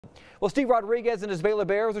Well, Steve Rodriguez and his Baylor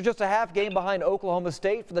Bears are just a half game behind Oklahoma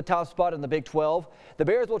State for the top spot in the Big 12. The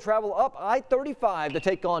Bears will travel up I-35 to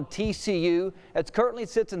take on TCU. It currently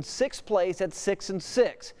sits in 6th place at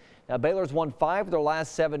 6-6. Now, Baylor's won 5 of their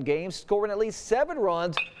last 7 games, scoring at least 7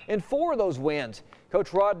 runs in 4 of those wins.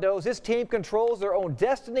 Coach Rod knows his team controls their own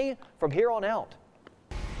destiny from here on out.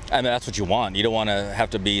 I mean, that's what you want. You don't want to have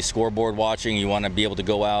to be scoreboard watching. You want to be able to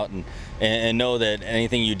go out and know that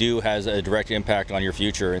anything you do has a direct impact on your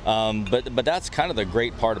future. But that's kind of the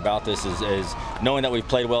great part about this is knowing that we've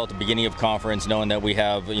played well at the beginning of conference, knowing that we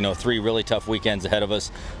have 3 really tough weekends ahead of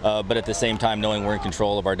us, but at the same time knowing we're in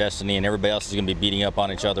control of our destiny and everybody else is going to be beating up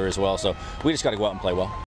on each other as well. So we just got to go out and play well.